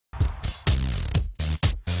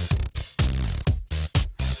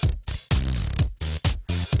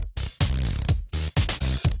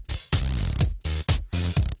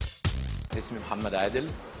اسمي محمد عادل،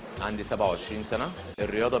 عندي 27 سنة.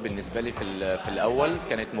 الرياضة بالنسبة لي في الأول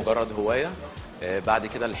كانت مجرد هواية، بعد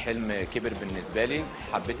كده الحلم كبر بالنسبة لي،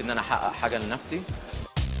 حبيت إن أنا أحقق حاجة لنفسي.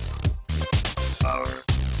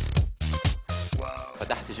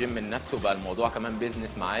 فتحت جيم من نفسي وبقى الموضوع كمان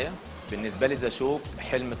بيزنس معايا. بالنسبة لي ذا شو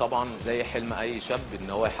حلم طبعا زي حلم أي شاب إن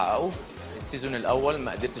هو يحققه. السيزون الأول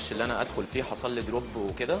ما قدرتش إن أنا أدخل فيه، حصل لي دروب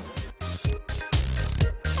وكده.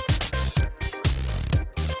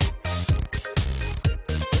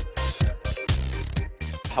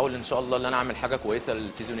 بحاول ان شاء الله ان انا اعمل حاجه كويسه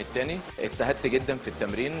للسيزون الثاني. اجتهدت جدا في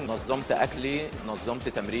التمرين، نظمت اكلي، نظمت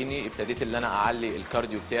تمريني، ابتديت ان انا اعلي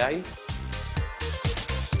الكارديو بتاعي.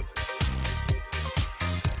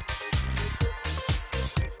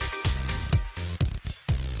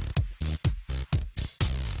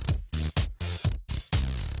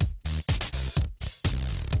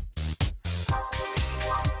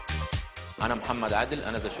 انا محمد عادل،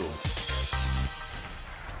 انا ذا شو.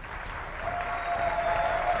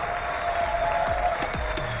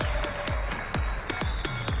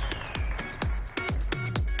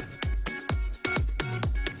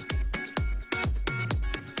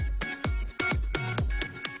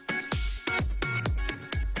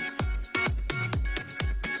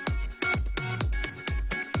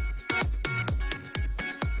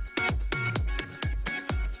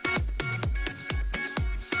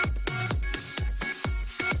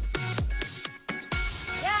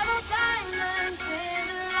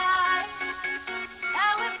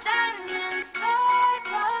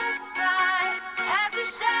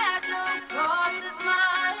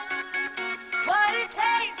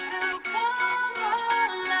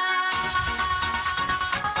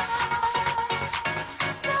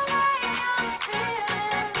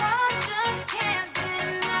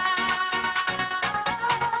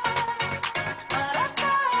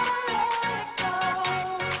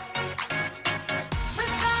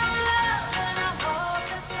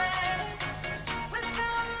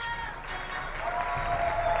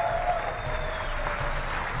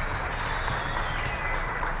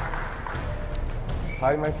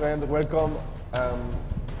 Hi my friend, welcome.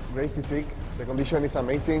 Great physique, the condition is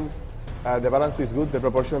amazing, the balance is good, the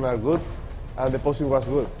proportions are good, and the posing was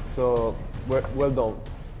good, so well done.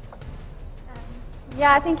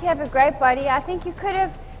 Yeah, I think you have a great body. I think you could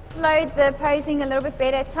have flowed the posing a little bit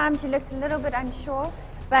better. At times you looked a little bit unsure,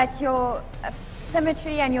 but your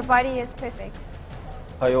symmetry and your body is perfect.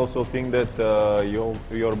 I also think that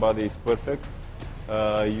your body is perfect.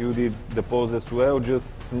 You did the poses well, just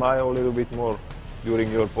smile a little bit more during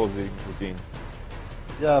your posing routine.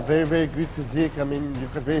 Yeah, very, very good physique. I mean,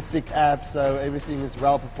 you've got very thick abs, so everything is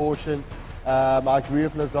well proportioned. I agree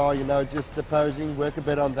with Lazar, you know, just the posing, work a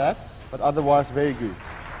bit on that, but otherwise very good.